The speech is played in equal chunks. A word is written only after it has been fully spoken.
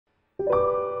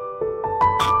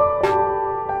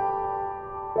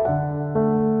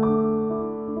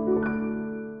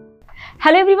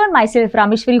Hello everyone, myself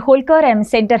Rameshwari Holkar. I am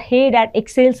Center Head at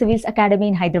Excel Civils Academy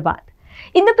in Hyderabad.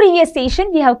 In the previous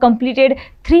session, we have completed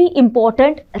 3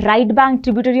 important right bank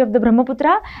tributary of the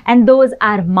Brahmaputra, and those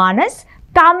are Manas,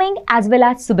 Kameng as well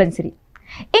as Subansiri.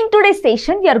 In today's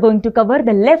session, we are going to cover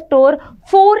the leftover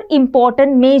 4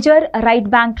 important major right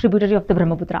bank tributary of the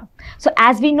Brahmaputra. So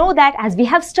as we know that, as we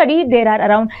have studied, there are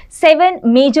around 7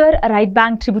 major right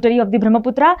bank tributary of the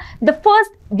Brahmaputra. The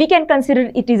first we can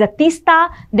consider it is a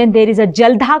Teesta, then there is a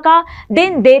Jaldhaka,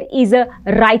 then there is a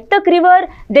Raidak river,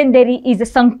 then there is a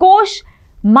Sankosh,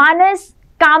 Manas,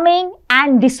 Kameng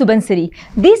and the Subansiri.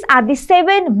 These are the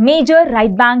 7 major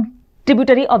right bank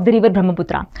tributary of the river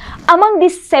Brahmaputra. Among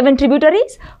these 7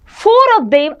 tributaries, 4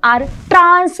 of them are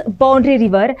trans-boundary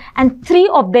river and 3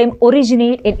 of them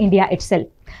originate in India itself.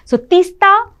 So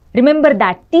Teesta, remember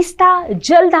that Teesta,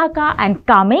 Jaldhaka and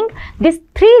Kameng, these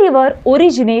 3 rivers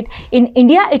originate in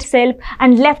India itself,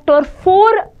 and leftover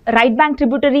 4 right bank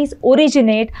tributaries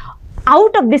originate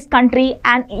out of this country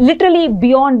and literally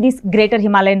beyond this greater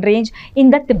Himalayan range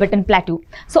in the Tibetan plateau.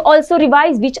 So also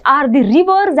revise which are the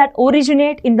rivers that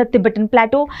originate in the Tibetan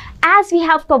plateau. As we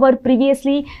have covered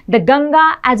previously, the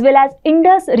Ganga as well as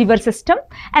Indus river system,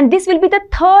 and this will be the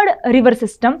 3rd river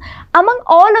system. Among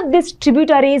all of these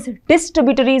tributaries,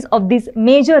 distributaries of these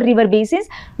major river basins,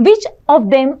 which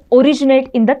of them originate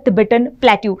in the Tibetan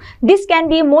plateau? This can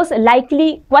be most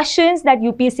likely questions that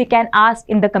UPSC can ask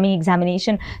in the coming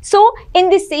examination. So in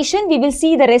this session, we will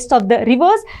see the rest of the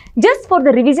rivers. Just for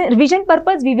the revision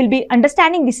purpose, we will be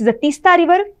understanding this is a Teesta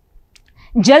river,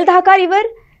 Jaldhaka river,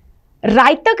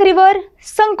 Raidak river,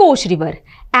 Sankosh river.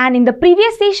 And in the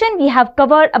previous session, we have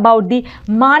covered about the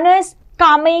Manas,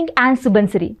 Kameng and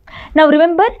Subansiri. Now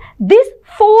remember, these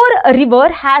 4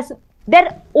 rivers has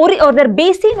their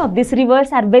basin of these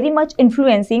rivers are very much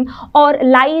influencing or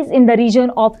lies in the region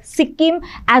of Sikkim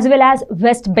as well as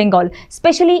West Bengal,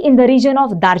 especially in the region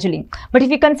of Darjeeling. But if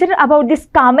you consider about this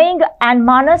Kameng and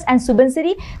Manas and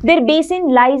Subansiri, their basin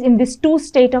lies in these 2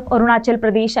 states of Arunachal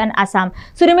Pradesh and Assam.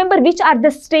 So remember which are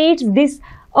the states these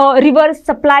rivers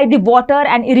supply the water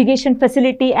and irrigation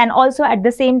facility, and also at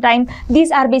the same time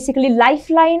these are basically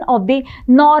lifeline of the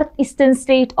northeastern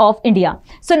state of India.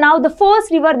 So now the first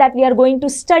river that we are going to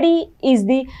study is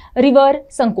the river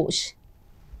Sankosh.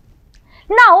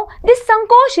 Now this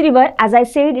Sankosh river, as I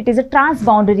said, it is a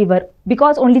transboundary river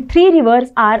because only 3 rivers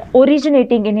are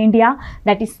originating in India,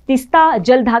 that is Teesta,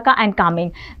 Jaldhaka and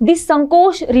Kameng. This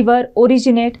Sankosh river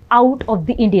originate out of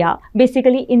the India,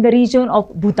 basically in the region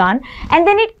of Bhutan, and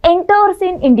then it enters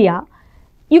in India.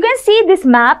 You can see this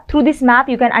map. Through this map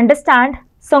you can understand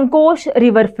Sankosh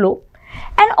river flow.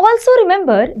 And also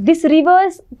remember this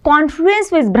river's confluence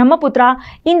with Brahmaputra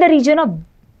in the region of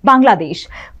Bangladesh.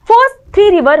 First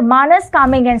 3 rivers, Manas,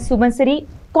 Kameng and Subansiri,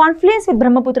 confluence with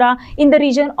Brahmaputra in the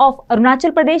region of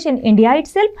Arunachal Pradesh in India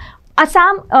itself,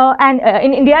 Assam and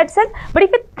in India itself. But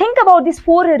if you think about these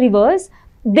 4 rivers,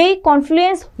 they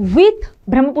confluence with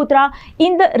Brahmaputra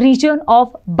in the region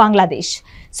of Bangladesh.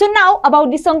 So now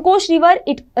about the Sankosh river,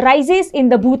 it rises in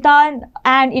the Bhutan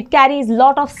and it carries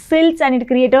lot of silts and it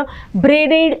creates a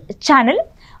braided channel.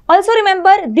 Also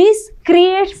remember, this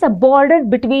creates a border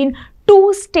between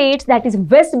 2 states, that is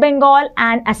West Bengal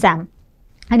and Assam,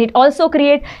 and it also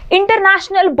creates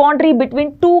international boundary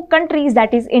between 2 countries,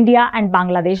 that is India and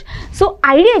Bangladesh. So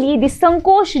ideally this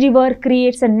Sankosh river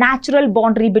creates a natural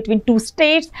boundary between 2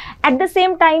 states, at the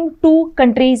same time 2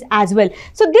 countries as well.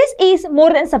 So this is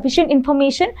more than sufficient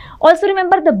information. Also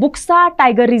remember the Buxa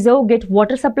Tiger Reserve get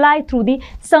water supply through the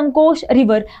Sankosh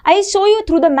river. I show you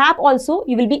through the map also,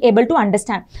 you will be able to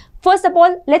understand. First of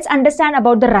all, let's understand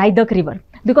about the Raidak river,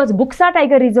 because Buxa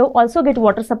Tiger Reserve also get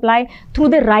water supply through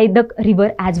the Raidak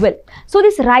river as well. So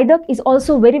this Raidak is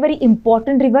also very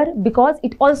important river because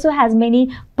it also has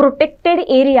many protected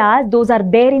areas. Those are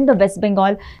there in the West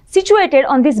Bengal, situated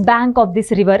on this bank of this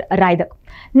river Raidak.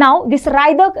 Now this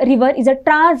Raidak river is a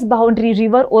transboundary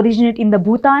river, originate in the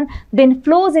Bhutan, then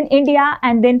flows in India,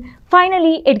 and then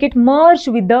finally it get merged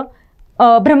with the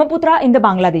Brahmaputra in the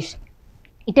Bangladesh.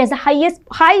 It has the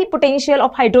high potential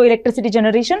of hydroelectricity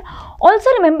generation. Also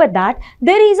remember that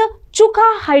there is a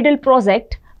Chukha hydel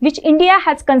project which India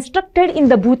has constructed in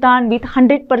the Bhutan with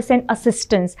 100%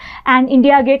 assistance, and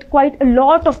India get quite a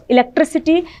lot of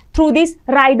electricity through this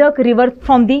Raidak river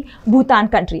from the Bhutan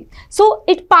country. So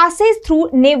it passes through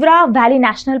Nevra Valley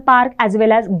National Park as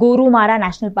well as Gorumara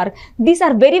National Park. These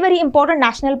are very important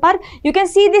national park. You can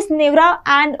see this Nevra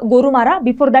and Gorumara.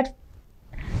 Before that,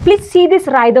 please see this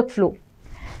Raidak flow.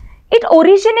 It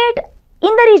originates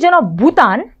in the region of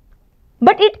Bhutan,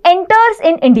 but it enters enters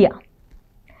in India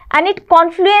and it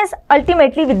confluences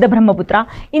ultimately with the Brahmaputra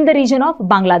in the region of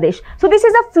Bangladesh. So this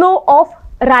is a flow of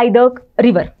Raidak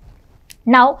river.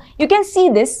 Now you can see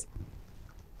this,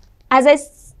 as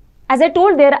I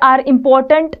told, there are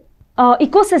important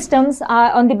ecosystems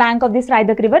on the bank of this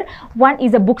Raidak river. One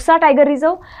is a Buksa Tiger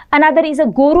Reserve, another is a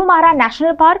Gorumara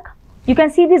National Park. You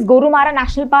can see this Gorumara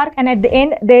National Park, and at the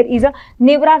end there is a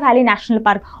Nevra Valley National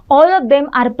Park. All of them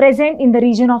are present in the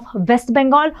region of West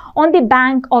Bengal on the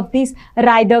bank of this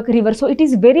Raidak river. So it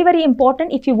is very, very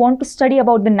important if you want to study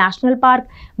about the national park,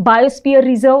 biosphere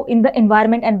reserve in the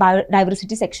environment and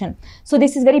biodiversity section. So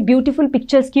this is very beautiful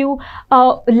picturesque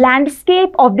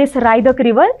landscape of this Raidak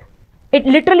river. It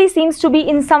literally seems to be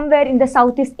in somewhere in the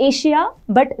Southeast Asia,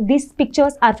 but these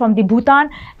pictures are from the Bhutan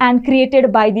and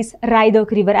created by this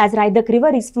Raidak river, as Raidak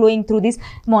river is flowing through these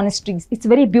monasteries. It's a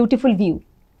very beautiful view.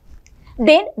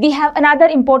 Then we have another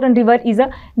important river is a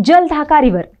Jaldhaka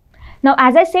river. Now,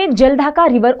 as I said,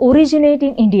 Jaldhaka river originates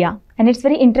in India, and its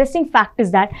very interesting fact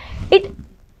is that it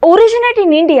originates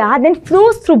in India, then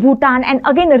flows through Bhutan and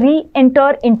again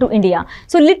re-enter into India.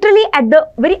 So literally at the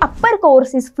very upper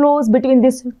course it flows between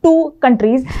these two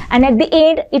countries, and at the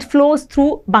end it flows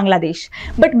through Bangladesh.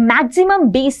 But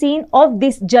maximum basin of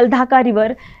this Jaldhaka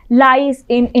river lies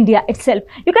in India itself.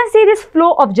 You can see this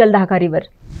flow of Jaldhaka river.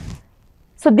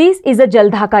 So this is a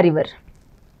Jaldhaka river.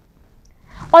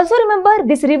 Also remember,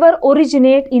 this river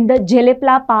originates in the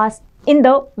Jelepla Pass in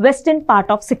the western part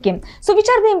of Sikkim. So which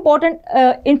are the important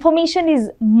information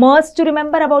is must to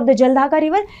remember about the Jaldhaka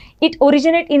river? It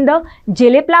originates in the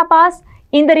Jelepla Pass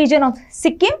in the region of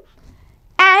Sikkim,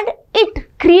 and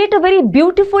it creates a very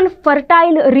beautiful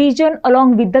fertile region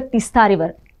along with the Teesta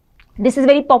river. This is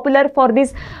very popular for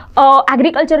this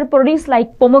agricultural produce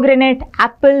like pomegranate,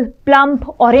 apple,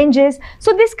 plum, oranges.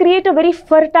 So this creates a very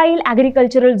fertile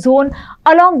agricultural zone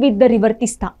along with the river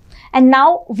Teesta. And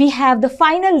now we have the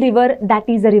final river, that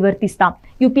is the river Teesta.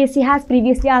 UPSC has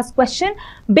previously asked question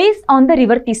based on the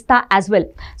river Teesta as well.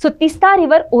 So Teesta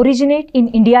river originates in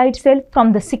India itself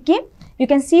from the Sikkim. You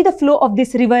can see the flow of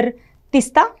this river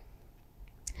Teesta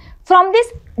from this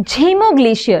Jhemo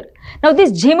glacier. Now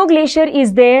this Jhemo glacier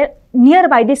is there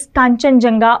nearby this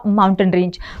Kanchenjunga mountain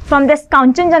range. From this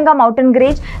Kanchenjunga mountain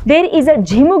range, there is a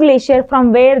Jhemu glacier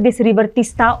from where this river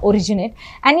Teesta originates,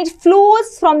 and it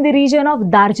flows from the region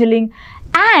of Darjeeling,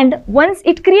 and once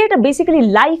it creates a basically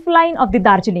lifeline of the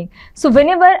Darjeeling. So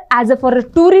whenever for a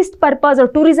tourist purpose or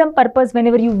tourism purpose,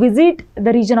 whenever you visit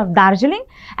the region of Darjeeling,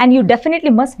 and you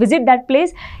definitely must visit that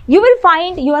place, you will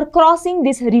find you are crossing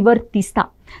this river Teesta.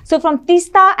 So from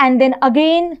Teesta and then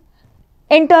again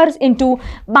enters into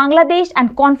Bangladesh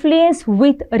and confluence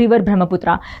with river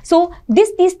Brahmaputra. So this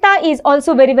Teesta is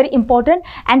also very, very important,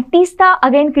 and Teesta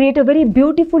again create a very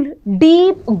beautiful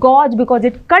deep gorge because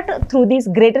it cut through this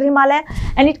greater Himalaya,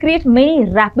 and it creates many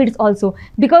rapids also.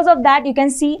 Because of that, you can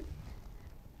see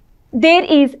there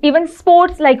is even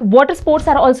sports like water sports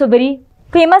are also very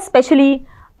famous, especially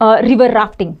river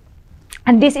rafting.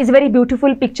 And this is very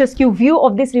beautiful picturesque view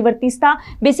of this river Teesta.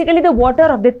 Basically the water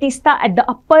of the Teesta at the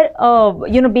upper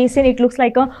basin, it looks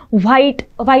like a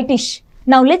whitish.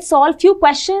 Now let's solve few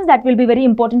questions that will be very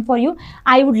important for you.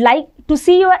 I would like to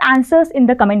see your answers in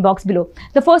the comment box below.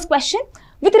 The first question: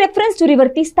 with reference to river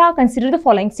Teesta, consider the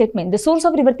following statement. The source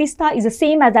of river Teesta is the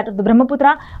same as that of the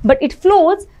Brahmaputra, but it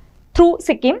flows through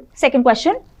Sikkim. Second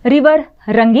question: river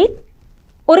Rangit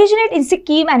originate in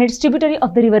Sikkim and its tributary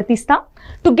of the river Teesta.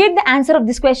 To get the answer of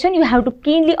this question, you have to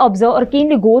keenly observe or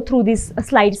keenly go through these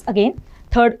slides again.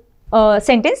 Third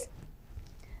sentence: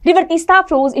 river Teesta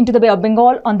flows into the Bay of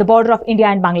Bengal on the border of India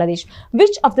and Bangladesh.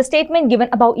 Which of the statement given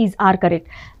above are correct?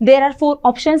 There are 4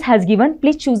 options has given.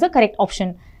 Please choose the correct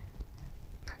option.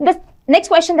 The next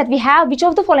question that we have: which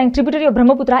of the following tributary of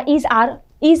Brahmaputra is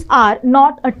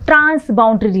not a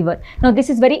trans-boundary river? Now this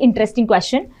is very interesting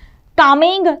question.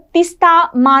 Kameng, Teesta,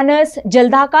 Manas,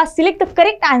 Jaldhaka. Select the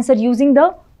correct answer using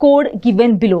the code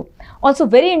given below. Also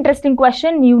very interesting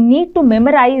question. You need to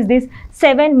memorize this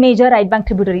 7 major right bank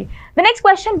tributary. The next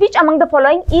question: which among the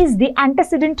following is the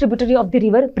antecedent tributary of the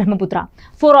river Brahmaputra?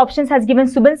 4 options has given: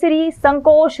 Subansiri,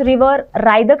 Sankosh river,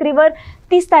 Raidak river,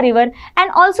 Teesta river.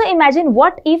 And also imagine,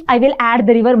 what if I will add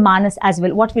the river Manas as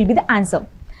well? What will be the answer?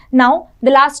 Now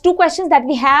the last 2 questions that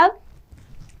we have: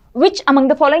 which among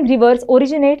the following rivers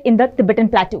originate in the Tibetan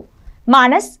plateau?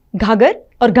 Manas, Ghaggar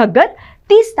or Ghaggar,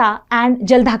 Teesta and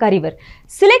Jaldhaka river.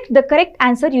 Select the correct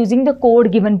answer using the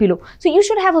code given below. So you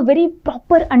should have a very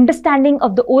proper understanding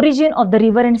of the origin of the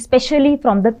river, and especially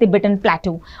from the Tibetan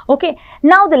plateau. Okay.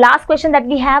 Now the last question that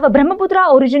we have: Brahmaputra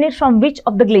originates from which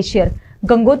of the glacier?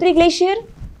 Gangotri glacier,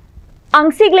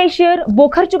 Angsi glacier,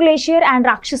 Bokharchu glacier and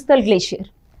Rakshastal glacier.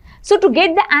 So to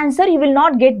get the answer, you will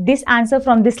not get this answer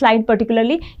from this slide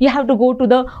particularly. You have to go to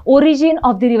the origin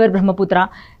of the river Brahmaputra,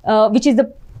 which is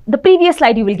the previous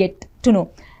slide you will get to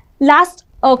know. Last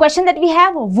question that we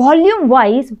have, volume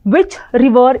wise, which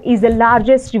river is the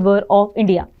largest river of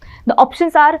India? The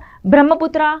options are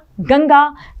Brahmaputra,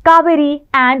 Ganga, Kaveri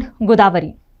and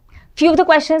Godavari. Few of the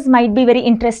questions might be very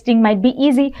interesting, might be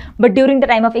easy, but during the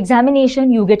time of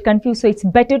examination you get confused, so it's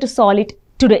better to solve it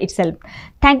today itself.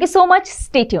 Thank you so much.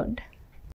 Stay tuned.